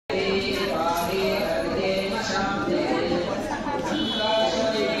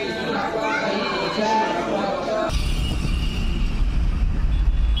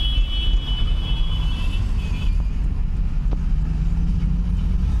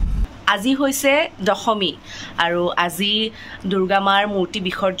আজি হৈছে দশমী আৰু আজি দুৰ্গা মাৰ মূৰ্তি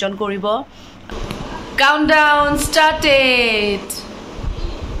বিসৰ্জন কৰিব কাউণ্টডাউন ষ্টাৰ্টেড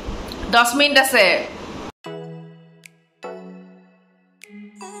 10 মিনিট আছে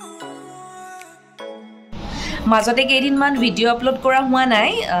মাজতে কেইদিনমান ভিডিঅ' আপলোড কৰা হোৱা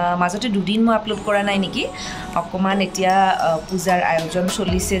নাই মাজতে দুদিন মই আপলোড কৰা নাই নেকি অকমান এতিয়া পূজাৰ আয়োজন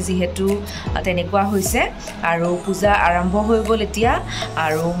চলিছে যিহেতু তেনেকুৱা হৈছে আৰু পূজা আৰম্ভ হৈ গ'ল এতিয়া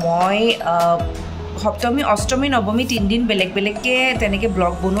আৰু মই সপ্তমী অষ্টমী নৱমী 3 দিন বেলেগ বেলেগকে তেনেকে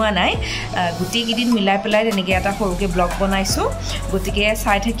ব্লগ বনোৱা নাই গুটি গিদিন মিলাই পেলাই তেনেকে এটা সৰুকে ব্লগ বনাইছো গতিকে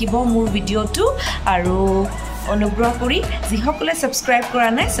চাই থাকিব মোৰ ভিডিঅ'টো আৰু অনুগ্ৰহ কৰি যিসকলে সাবস্ক্ৰাইব কৰা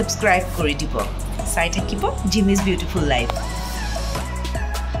নাই সাবস্ক্ৰাইব কৰি দিব চাই থাকিব জিমিজ বিউটিফুল লাইফ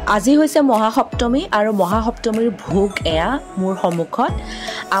আজি হৈছে মহাসপ্তমী আৰু মহাসপ্তমীৰ ভোগ এয়া মোৰ সন্মুখত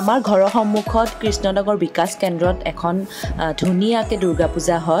আমাৰ ঘৰৰ সন্মুখত কৃষ্ণনগৰ বিকাশ কেন্দ্ৰত এখন ধুনীয়াকৈ দুৰ্গা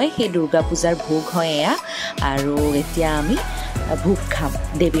পূজা হয় সেই দুৰ্গা পূজাৰ ভোগ হয় এয়া আৰু এতিয়া আমি ভোগ খাম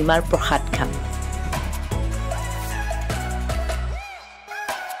দেৱী মাৰ প্ৰসাদ খাম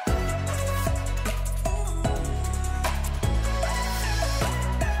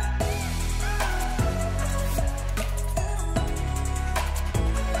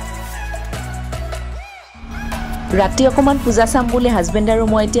ৰাতি অকমান পূজা চাম বুলি হাজবেণ্ড আৰু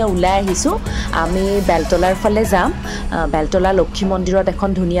মই এতিয়া ওলাই আহিছোঁ আমি বেলতলাৰ ফালে যাম বেলতলা লক্ষ্মী মন্দিৰত এখন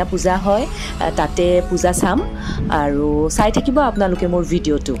ধুনীয়া পূজা হয় তাতে পূজা চাম আৰু চাই থাকিব আপোনালোকে মোৰ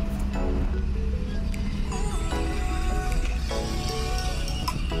ভিডিঅ'টো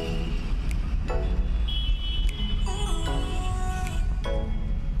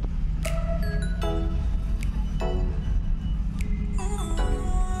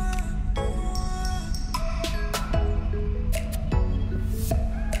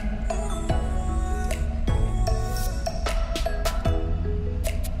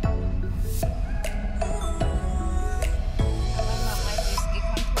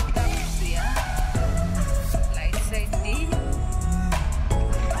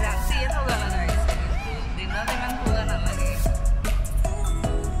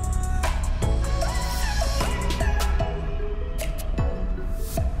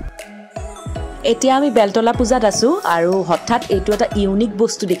এতিয়া আমি বেলতলা পূজাত আছো আৰু হঠাৎ এইটো এটা ইউনিক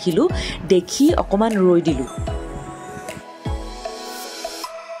বস্তু দেখিলো দেখি অকমান ৰৈ দিলো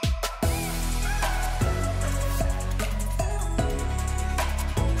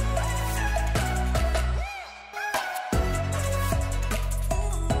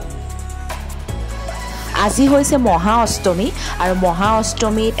আজি হৈছে মহা অষ্টমী আৰু মহা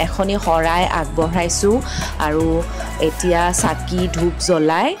অষ্টমীত এখনি শৰাই আগবঢ়াইছো আৰু এতিয়া চাকি ধূপ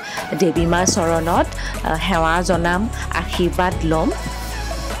জ্বলাই দেৱী মাৰ চৰণত সেৱা জনাম আশীৰ্বাদ লম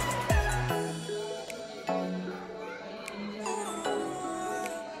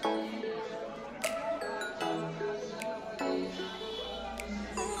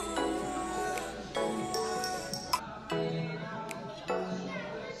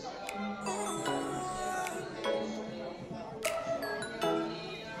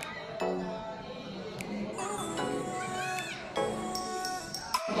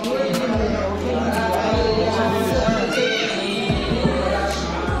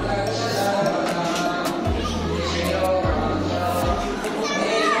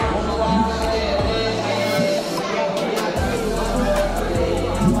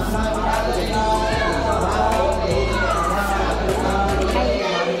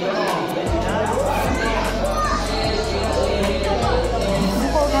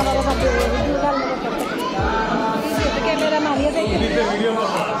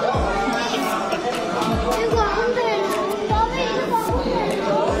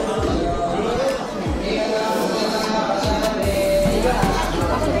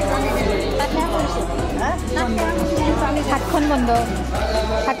হাতখন বন্ধ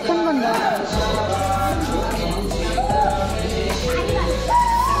হাতখন বন্ধ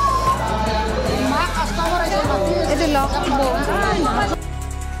এইটো লক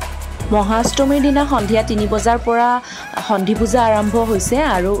মহাষ্টমীৰ দিনা সন্ধিয়া 3 বজাৰ পৰা সন্ধি পূজা আৰম্ভ হৈছে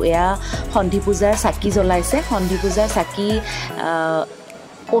আৰু এয়া সন্ধি পূজাৰ চাকি জ্বলাইছে সন্ধি পূজাৰ চাকি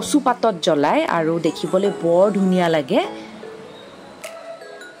কচু পাতত জ্বলায় আৰু দেখিবলৈ বৰ ধুনীয়া লাগে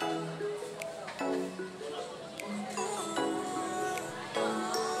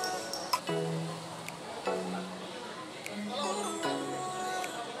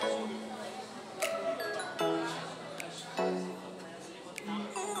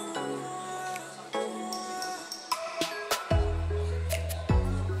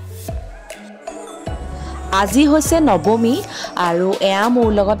আজি হৈছে নৱমী আৰু এয়া মোৰ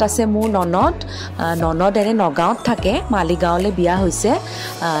লগত আছে মোৰ ননদ এনে নগাঁৱত থাকে মালিগাঁৱলৈ বিয়া হৈছে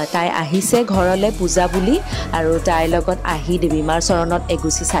তাই আহিছে ঘৰলৈ পূজা বুলি আৰু তাইৰ লগত আহি দেৱী মাৰ চৰণত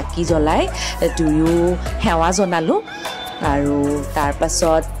এগুচি চাকি জ্বলাই দুয়ো সেৱা জনালোঁ আৰু তাৰ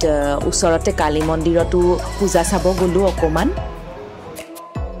পাছত ওচৰতে কালী মন্দিৰতো পূজা চাব গ'লোঁ অকণমান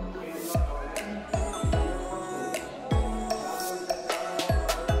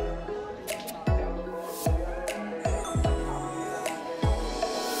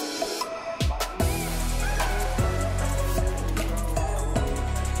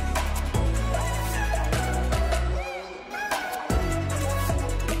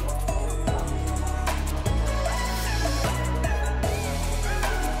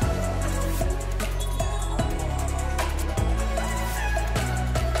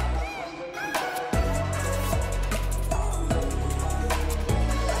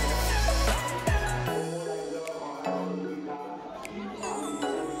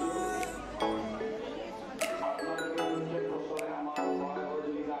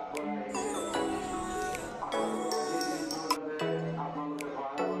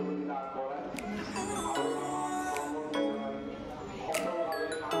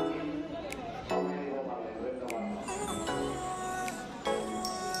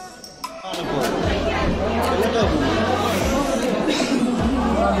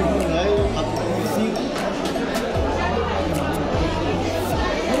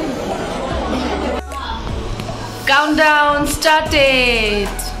Countdown started.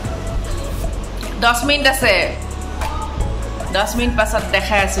 10 मिनट আছে 10 मिनट पाছত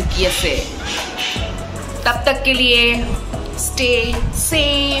দেখাই আছো কি আছে तब तक के लिए stay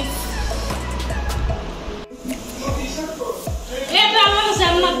safe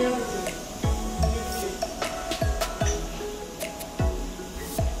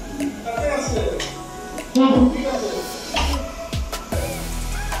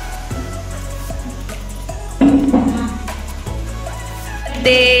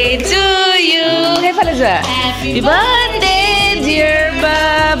birthday to you. Hey Falaja. Happy birthday dear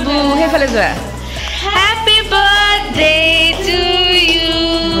Babu. Hey Falaja. Happy birthday to you.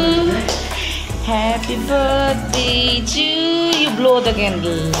 Happy birthday to you. Blow the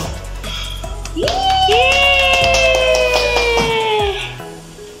candle. Yay!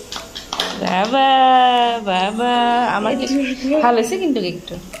 Baba, Baba. Amar bhalo hoyse kintu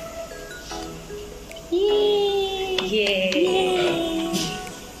ekটু. Yay!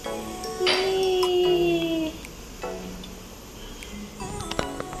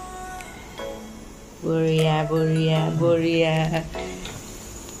 Boria, boria, boria.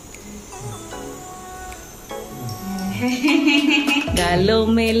 गालों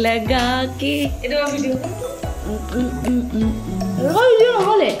में लगा के इधर video video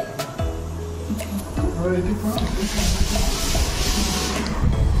बोले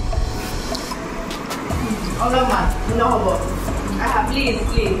Allah ma no hobo please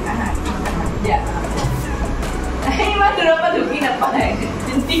yeah hey ma duro pa duki na pa hai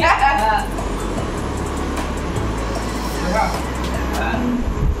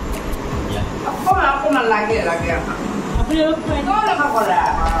Aku malah lagi. Apa ya? Kau nak apa dah?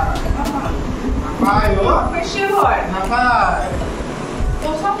 Apa yo? Special hoy. Apa?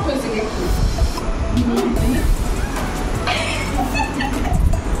 Kau siapa sih ni?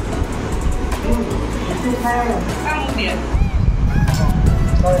 Kamu dia.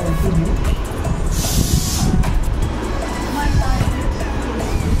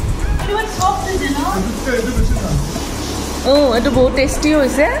 Oh, itu बहुत tasty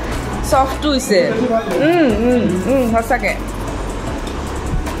होइसे soft होइसे हसाके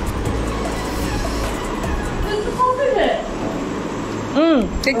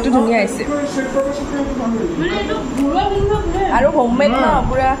टेकটো ধুনিয়া আইছে মানে এটো গুড়া গুড়া আৰু হোমমেড না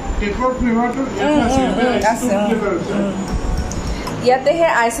পুৰা কেকৰ ফ্লেভাৰটো আছে ইয়াতে হে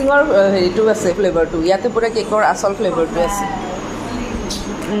আইসিংৰ হেৰিটো আছে ফ্লেভাৰটো ইয়াতে পুৰা কেকৰ আসল ফ্লেভাৰটো আছে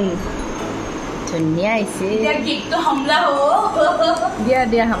ধুনিয়া আইছে ইয়াৰ কেকটো হামলা हो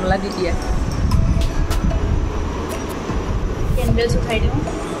দিয়া হামলা দি দিয়া কেন্ডেল উঠাই দিও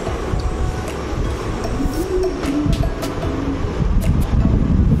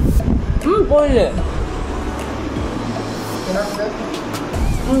পৰিলে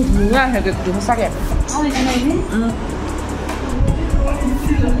ধুনীয়া আহে কেকটো সঁচাকৈ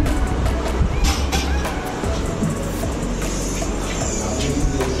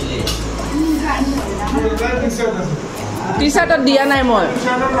টি চাৰ্টত দিয়া নাই মই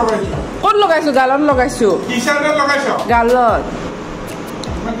ক'ত লগাইছো গালত লগাইছো গালত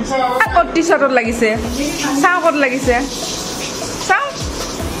ক'ত টি চাৰ্টত লাগিছে চাওঁ ক'ত লাগিছে চাওঁ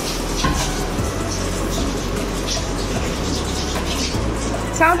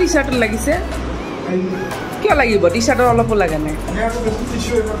চাওঁ টি চাৰ্টত লাগিছে কিয় লাগিব টি চাৰ্টৰ অলপো লাগে নাই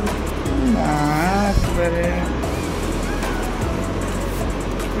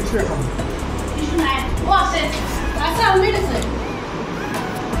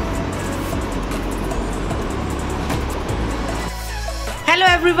Hello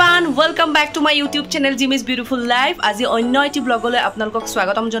everyone, welcome back to my YouTube channel Jimmy's Beautiful Life. আজি অন্য এটি ব্লগলৈ আপোনালোকক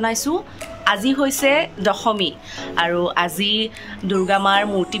স্বাগতম জনাইছো। আজি হৈছে দশমী আৰু আজি দুৰ্গা মাৰ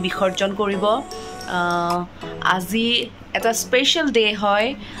মূৰ্তি বিসৰ্জন কৰিব। আজি এটা স্পেশাল ডে হয়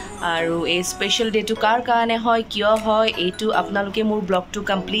আৰু এই স্পেশাল ডেটো কাৰ কাৰণে হয় কিয় হয় এইটো আপোনালোকে মোৰ ব্লগটো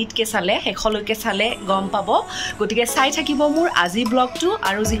কমপ্লিটকৈ চালে শেষলৈকে চালে গম পাব গতিকে চাই থাকিব মোৰ আজি ব্লগটো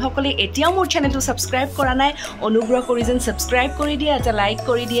আৰু যিসকলে এতিয়াও মোৰ চেনেলটো ছাবস্ক্ৰাইব কৰা নাই অনুগ্ৰহ কৰি যেন ছাবস্ক্ৰাইব কৰি দিয়ে এটা লাইক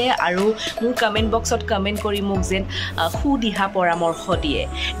কৰি দিয়ে আৰু মোৰ কমেণ্ট বক্সত কমেণ্ট কৰি মোক যেন সুদিহা পৰামৰ্শ দিয়ে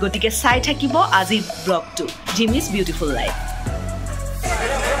গতিকে চাই থাকিব আজি ব্লগটো জিমিজ বিউটিফুল লাইফ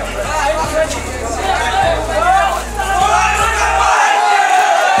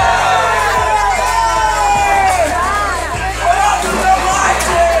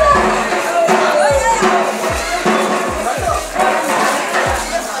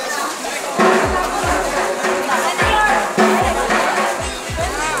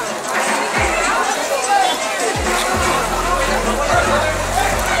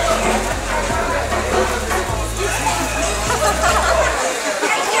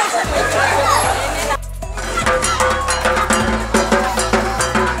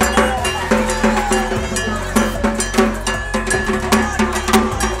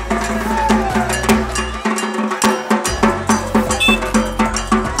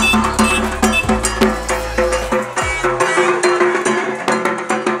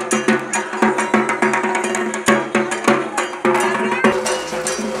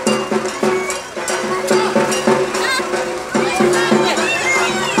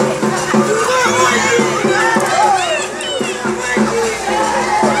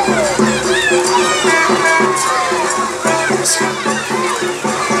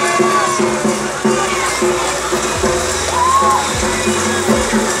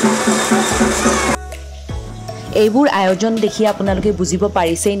এইবোৰ আয়োজন দেখি আপোনালোকে বুজিব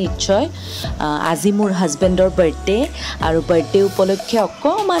পাৰিছেই নিশ্চয় আজি মোৰ হাজবেণ্ডৰ বাৰ্থডে আৰু বাৰ্থডে উপলক্ষে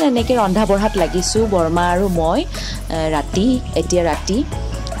অকমান এনেকৈ ৰন্ধা বঢ়াত লাগিছো বৰ্মা আৰু মই এতিয়া ৰাতি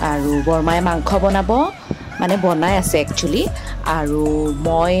আৰু বৰ্মাই মাংস বনাব মানে বনাই আছে একচুয়ালি আৰু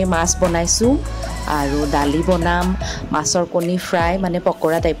মই মাছ বনাইছো আৰু দালি বনাম মাছৰ কণী ফ্ৰাই মানে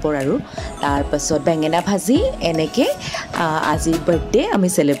পকৰা টাইপৰ আৰু তাৰ পাছত বেঙেনা ভাজি এনেকৈ আজি বাৰ্থডে আমি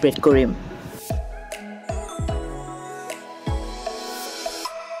সেলিব্ৰেট কৰিম